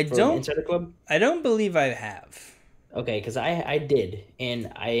 I for don't. Insider Club. I don't believe I have. Okay, because I did,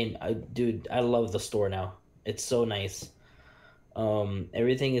 and dude, I love the store now. It's so nice.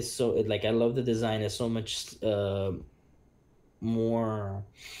 Everything is so, like, I love the design. It's so much more.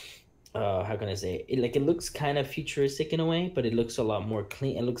 How can I say it? Like, it looks kind of futuristic in a way, but it looks a lot more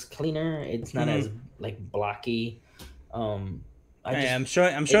clean. It looks cleaner. It's not as like blocky. I'm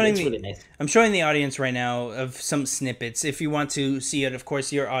showing really nice. I'm showing the audience right now of some snippets. If you want to see it, of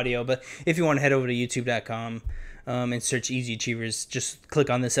course, your audio. But if you want to head over to YouTube.com and search Easy Achievers, just click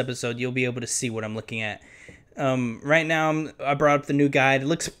on this episode. You'll be able to see what I'm looking at. Right now, I brought up the new guide. It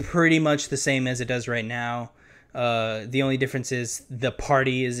looks pretty much the same as it does right now. The only difference is the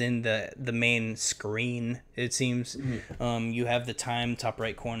party is in the main screen, it seems. You have the time top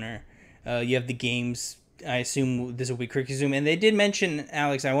right corner. You have the games. I assume this will be quick zoom. And they did mention,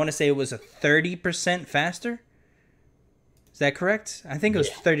 Alex, I want to say it was a 30% faster. Is that correct? I think it was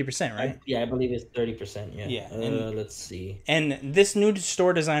 30%, right? I believe it's 30%. Yeah. Yeah. Let's see. And this new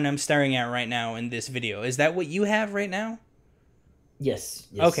store design I'm staring at right now in this video, is that what you have right now? Yes,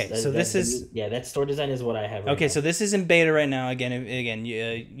 yes. Okay, so this is yeah, that store design is what I have right okay. now. So this is in beta right now. Again,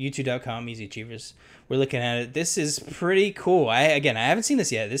 YouTube.com, Easy Achievers. We're looking at it. This is pretty cool. I haven't seen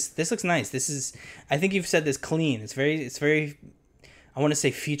this yet. This looks nice. This is, I think you've said this clean. It's very. I want to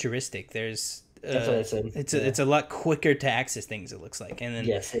say futuristic. There's That's what I said. it's a lot quicker to access things. It looks like, and then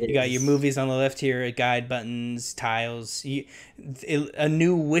Yes, it you got your is. movies on the left here, guide buttons, tiles, a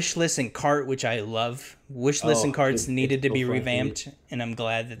new wish list and cart, which I love. Wish lists and carts needed to so be fun, revamped, and I'm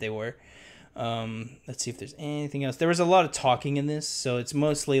glad that they were. Let's see if there's anything else. There was a lot of talking in this, so it's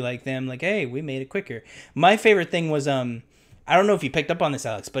mostly like them, like, hey, we made it quicker. My favorite thing was I don't know if you picked up on this,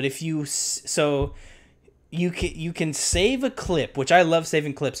 Alex, but if you so you can save a clip, which I love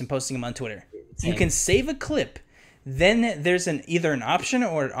saving clips and posting them on Twitter. Same. You can save a clip. Then there's either an option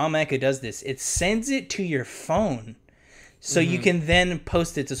or it automatically does this. It sends it to your phone, so you can then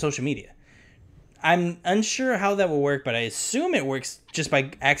post it to social media. I'm unsure how that will work, but I assume it works just by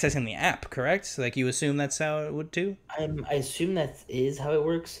accessing the app. Correct? So, like, you assume that's how it would too. I assume that is how it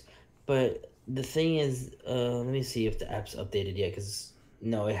works, but the thing is, let me see if the app's updated yet. Because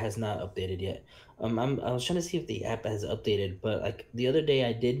no, it has not updated yet. I was trying to see if the app has updated, but like the other day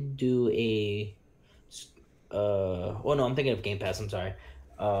I did do well, no, I'm thinking of Game Pass. I'm sorry.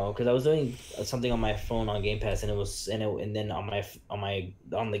 Because I was doing something on my phone on Game Pass, and then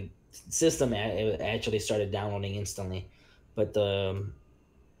on the system, it actually started downloading instantly. But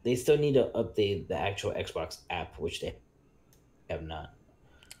they still need to update the actual Xbox app, which they have not.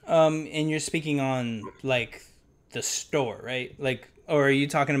 And you're speaking on like the store, right? Like, or are you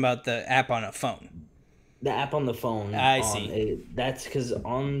talking about the app on a phone? The app on the phone. I see. That's because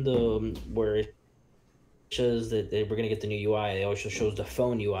on the where it shows that they were gonna get the new UI, it also shows the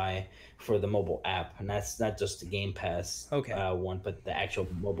phone UI for the mobile app, and that's not just the Game Pass one, but the actual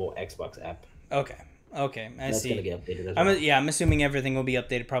mobile Xbox app. Okay. Okay, I That's see. gonna get updated as well. I'm assuming everything will be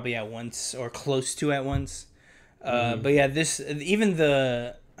updated probably at once or close to at once. But yeah,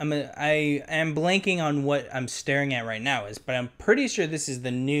 I am blanking on what I'm staring at right now but I'm pretty sure this is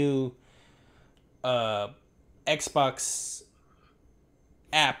the new Xbox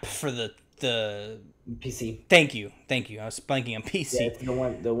app for the PC. Thank you. I was blanking on PC. Yeah, it's the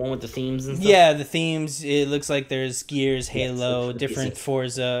one with the themes and stuff. Yeah, the themes. It looks like there's Gears, Halo, it's different PC.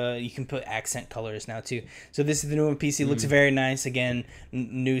 Forza. You can put accent colors now too. So this is the new one. PC looks very nice. Again,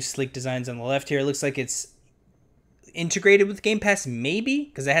 new sleek designs on the left here. It looks like it's integrated with Game Pass, maybe,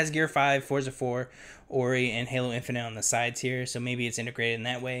 because it has Gear 5, Forza 4, Ori, and Halo Infinite on the sides here. So maybe it's integrated in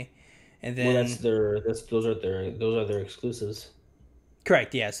that way. And then those are their exclusives.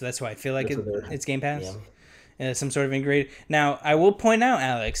 correct, yeah. So that's why I feel like it's Game Pass. Yeah. Some sort of integrated. Now, I will point out,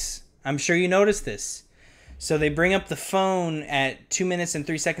 Alex, I'm sure you noticed this. So they bring up the phone at 2 minutes and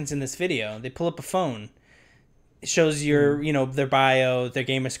 3 seconds in this video. They pull up a phone. It shows your, their bio, their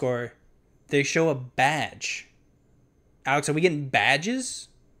gamer score. They show a badge. Alex, are we getting badges?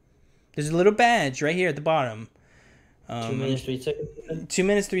 There's a little badge right here at the bottom. 2 minutes, 3 seconds. 2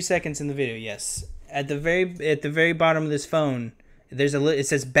 minutes, 3 seconds in the video. Yes, at the very bottom of this phone, it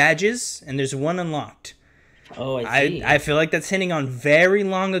says badges, and there's one unlocked. Oh, I see. I feel like that's hinting on very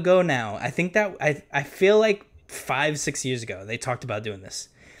long ago now. I think that I feel like 5-6 years ago they talked about doing this.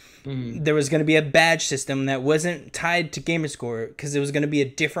 There was going to be a badge system that wasn't tied to gamerscore because it was going to be a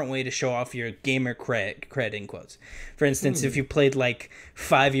different way to show off your gamer cred in quotes. For instance, if you played like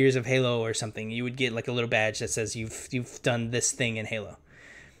 5 years of Halo or something, you would get like a little badge that says you've done this thing in Halo.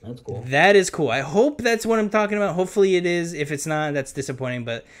 That's cool. That is cool. I hope that's what I'm talking about. Hopefully it is. If it's not, that's disappointing,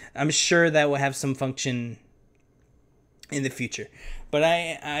 but I'm sure that will have some function in the future. But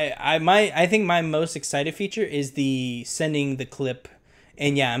I think my most excited feature is the sending the clip.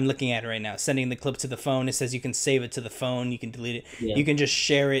 And yeah, I'm looking at it right now. Sending the clip to the phone. It says you can save it to the phone. You can delete it. Yeah. You can just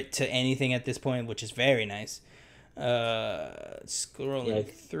share it to anything at this point, which is very nice. Scrolling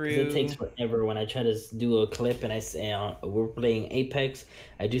through. It takes forever when I try to do a clip and I say we're playing Apex.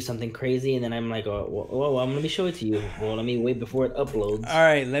 I do something crazy and then I'm like, let me show it to you. Well, let me wait before it uploads. All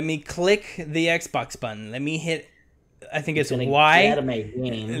right, let me click the Xbox button. Let me hit. I think it's gonna Y. get out of my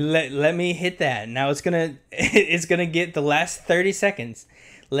game. Let me hit that. Now it's gonna get the last 30 seconds.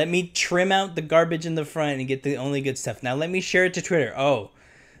 Let me trim out the garbage in the front and get the only good stuff. Now let me share it to Twitter. Oh,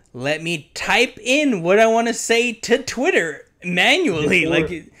 let me type in what I want to say to Twitter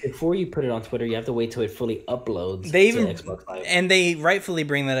manually. Before you put it on Twitter, you have to wait till it fully uploads. They even to Xbox Live. And they rightfully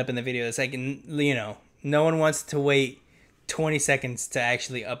bring that up in the video. It's like, no one wants to wait 20 seconds to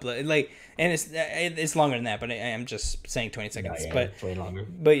actually upload. And it's longer than that, but I'm just saying 20 seconds. Yeah, but it's way longer.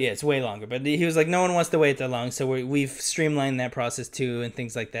 But yeah, it's way longer. But he was like, no one wants to wait that long, so we've streamlined that process too and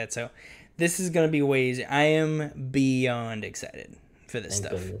things like that. So this is gonna be way easier. I am beyond excited. for this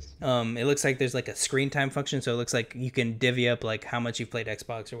Thank stuff. goodness. It looks like there's like a screen time function, so it looks like you can divvy up like how much you've played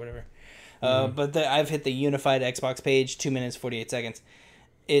Xbox or whatever. But I've hit the unified Xbox page, 2 minutes 48 seconds.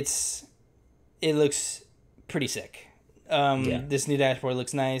 It looks pretty sick. This new dashboard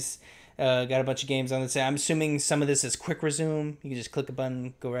looks nice. Got a bunch of games on the side. I'm assuming some of this is quick resume. You can just click a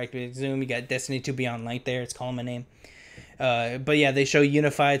button, go right to resume. You got Destiny 2 Beyond Light there. It's calling my name. But yeah, they show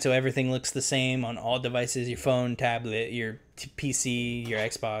unified, so everything looks the same on all devices: your phone, tablet, your PC, your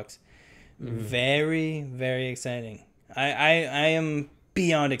Xbox. Very, very exciting. I am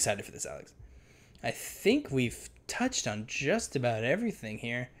beyond excited for this, Alex. I think we've touched on just about everything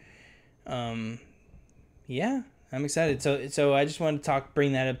here. Yeah, I'm excited. So I just want to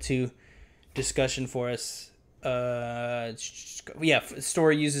bring that up to discussion for us.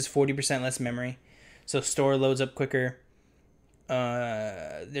 Store uses 40% less memory, so store loads up quicker.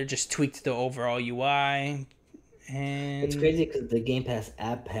 They're just tweaked the overall UI, and It's crazy because the Game Pass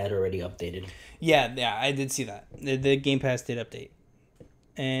app had already updated. yeah, I did see that the Game Pass did update,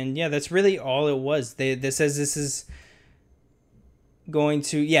 and yeah, that's really all it was. This says this is going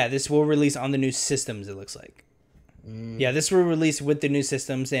to this will release on the new systems. It looks like this will release with the new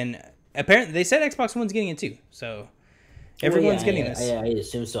systems, and apparently they said Xbox One's getting it too, so everyone's getting this. I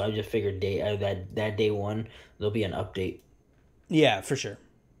assume so. I just figured that day one there'll be an update. Yeah, for sure.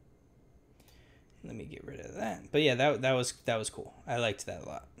 Let me get rid of that. But yeah, that was cool. I liked that a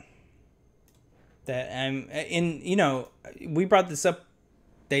lot. We brought this up.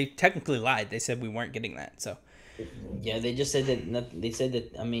 They technically lied. They said we weren't getting that. So yeah, they just said that. They said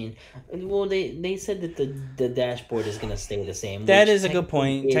that. I mean, well, they said that the dashboard is gonna stay the same. That is a good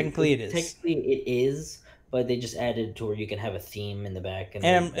point. Technically, it is. Technically, it is. But they just added to where you can have a theme in the back,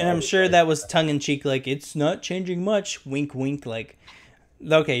 and I'm sure that was tongue in cheek, like it's not changing much. Wink, wink. Like,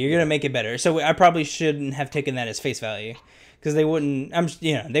 okay, you're gonna make it better. So I probably shouldn't have taken that as face value, because they wouldn't.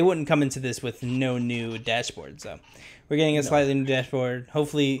 They wouldn't come into this with no new dashboard. So we're getting a slightly new dashboard.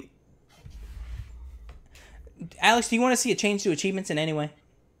 Hopefully, Alex, do you want to see a change to achievements in any way?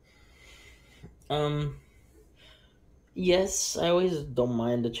 Yes, I always don't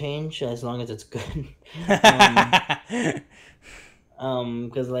mind the change as long as it's good.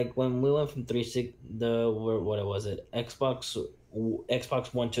 Because like when we went from 360, what was it? Xbox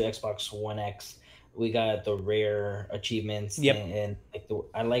One to Xbox One X, we got the rare achievements. Yep. And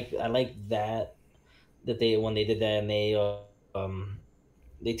like I like that they when they did that, and they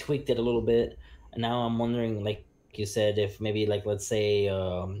tweaked it a little bit. And now I'm wondering, like you said, if maybe like let's say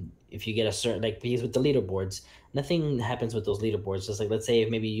if you get a certain, like because with the leaderboards, nothing happens with those leaderboards. Just like let's say if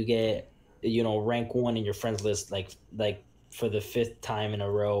maybe you get rank 1 in your friends list, like for the 5th time in a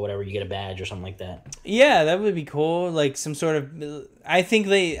row, whatever, you get a badge or something like that. Yeah, that would be cool. Like some sort of. I think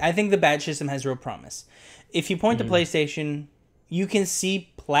the badge system has real promise. If you point to PlayStation, you can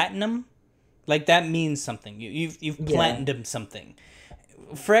see platinum, like that means something. You've platinumed something.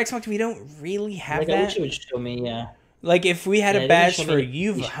 For Xbox, we don't really have that. I wish it would show me, yeah. Like if we had a badge for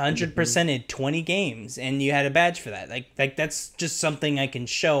you've 100%ed 20 games and you had a badge for that, like that's just something I can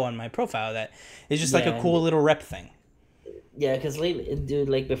show on my profile that is just like a cool little rep thing. Yeah, because lately, dude,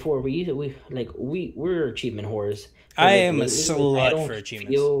 like before we're achievement whores. I am a slut for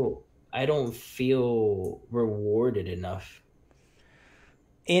achievements. I don't feel rewarded enough.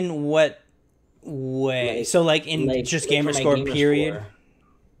 In what way? So like in just gamer score period. Score.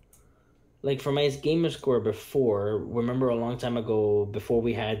 Like for my gamer score before, remember a long time ago, before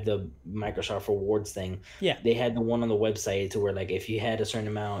we had the Microsoft Rewards thing, they had the one on the website to where like if you had a certain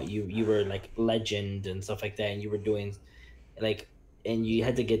amount, you were like legend and stuff like that, and you were doing like, and you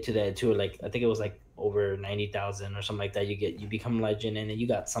had to get to that too. Like I think it was like over 90,000 or something like that. You become legend, and then you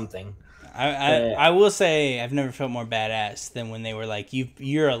got something. I will say I've never felt more badass than when they were like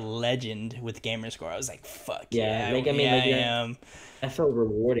you're a legend with gamer score. I was like fuck yeah. Like I mean, I am. I felt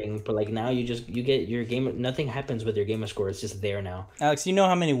rewarding, but like now you get your game. Nothing happens with your gamer score. It's just there now. Alex, you know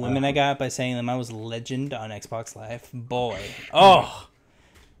how many women I got by saying them I was legend on Xbox Live? Boy, I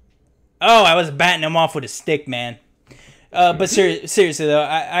was batting them off with a stick, man. But seriously though,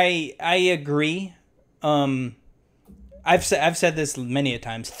 I agree. I've said this many a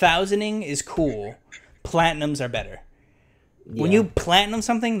times. Thousanding is cool. Platinums are better. Yeah. When you platinum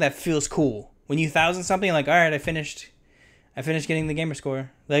something, that feels cool. When you thousand something, like all right, I finished getting the gamer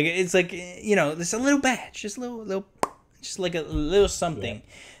score. Like it's like there's a little badge, just like a little something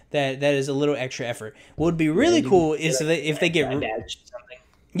that is a little extra effort. What would be really cool is if they get badge something.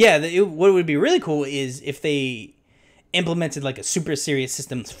 Yeah, what would be really cool is if they implemented like a super serious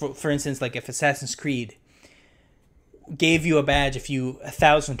system. For instance, like if Assassin's Creed gave you a badge if you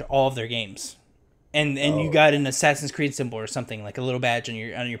 1,000 to all of their games. and you got an Assassin's Creed symbol or something, like a little badge on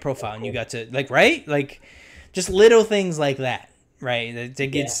your profile, and you got to like, right, like just little things like that, right?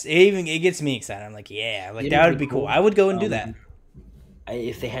 It gets it gets me excited. I'm like, yeah, like that would be cool. I would go and do that.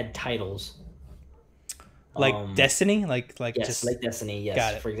 If they had titles, like Destiny, like yes, just like Destiny, yes.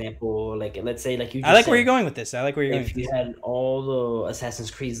 Got it. For example, like let's say like you. I like where you're going with this. I like where you're going. If you had all the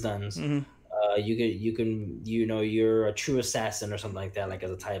Assassin's Creed done, you can you're a true assassin or something like that, like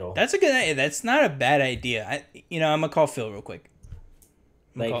as a title. That's a good idea. That's not a bad idea. I'm gonna call Phil real quick.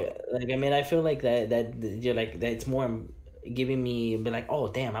 I mean, I feel like that you're like that. It's more giving me be like,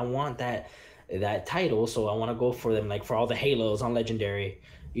 oh damn, I want that title, so I want to go for them. Like for all the Halos on Legendary,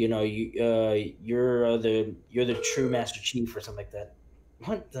 you're the true Master Chief or something like that.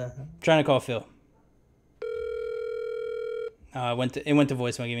 What the? Trying to call Phil. It went to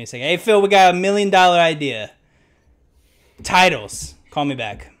voicemail. Give me a second. Hey Phil, we got $1 million idea. Titles. Call me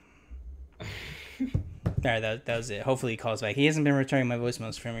back. All right, that was it. Hopefully he calls back. He hasn't been returning my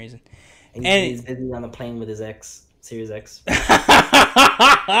voicemails for some reason. And he's busy on the plane with his Series X.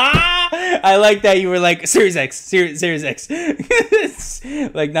 I like that you were like Series X, Series X,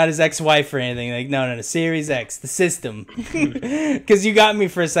 like not his ex-wife or anything. Like no, Series X, the system. Because you got me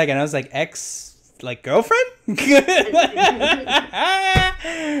for a second. I was like like girlfriend.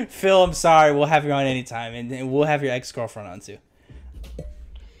 Phil, I'm sorry. We'll have you on anytime, and we'll have your ex-girlfriend on too.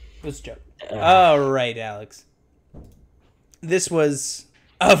 Let's joke. All right, Alex. This was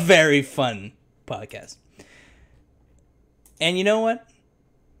a very fun podcast. And you know what?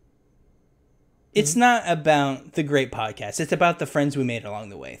 It's not about the great podcast. It's about the friends we made along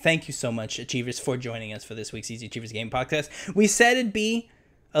the way. Thank you so much, Achievers, for joining us for this week's Easy Achievers Game Podcast. We said it'd be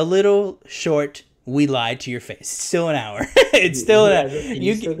a little short. We lied to your face. It's still an hour. It's still an hour.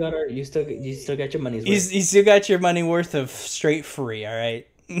 You still got your money's worth. You still got your money worth of straight free, all right?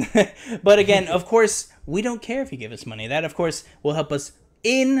 But again, of course, we don't care if you give us money. That, of course, will help us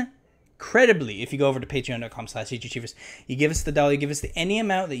incredibly if you go over to patreon.com/easachievers. You give us the dollar, you give us any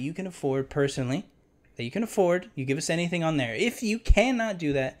amount that you can afford personally, that you can afford. You give us anything on there. If you cannot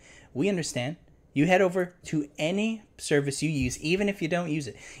do that, we understand. You head over to any service you use, even if you don't use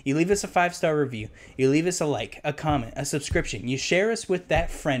it. You leave us a 5-star review. You leave us a like, a comment, a subscription. You share us with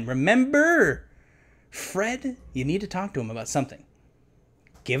that friend. Remember, Fred, you need to talk to him about something.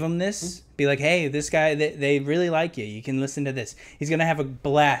 Give him this. Be like, hey, this guy, they really like you. You can listen to this. He's going to have a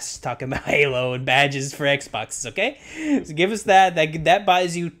blast talking about Halo and badges for Xboxes, okay? So give us that. That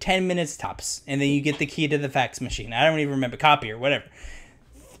buys you 10 minutes tops. And then you get the key to the fax machine. I don't even remember. Copier, whatever.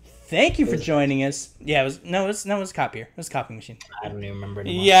 Thank you for joining us. Yeah, it was copier. It was copy machine. I don't even remember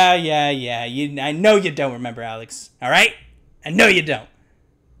anymore. Yeah. I know you don't remember, Alex. All right? I know you don't.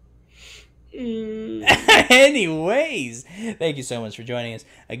 Anyways, thank you so much for joining us.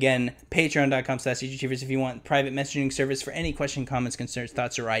 Again, patreon.com/easachievers if you want private messaging service for any question, comments, concerns,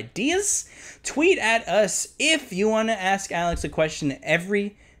 thoughts, or ideas. Tweet at us if you want to ask Alex a question.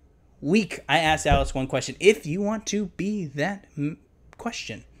 Every week, I ask Alex one question. If you want to be that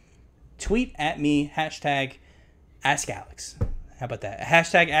question, tweet at me, #AskAlex. How about that?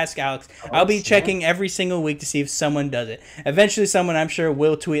 #AskAlex. I'll be checking every single week to see if someone does it. Eventually, someone, I'm sure,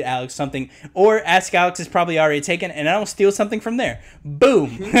 will tweet Alex something. Or Ask Alex is probably already taken, and I'll steal something from there.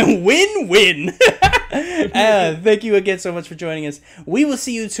 Boom. Win-win. Thank you again so much for joining us. We will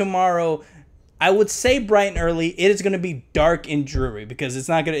see you tomorrow. I would say bright and early. It is going to be dark and dreary because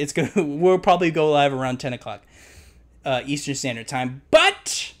we'll probably go live around 10 o'clock Eastern Standard Time.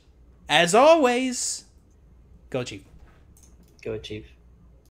 But, as always, go Chief. Go Chief.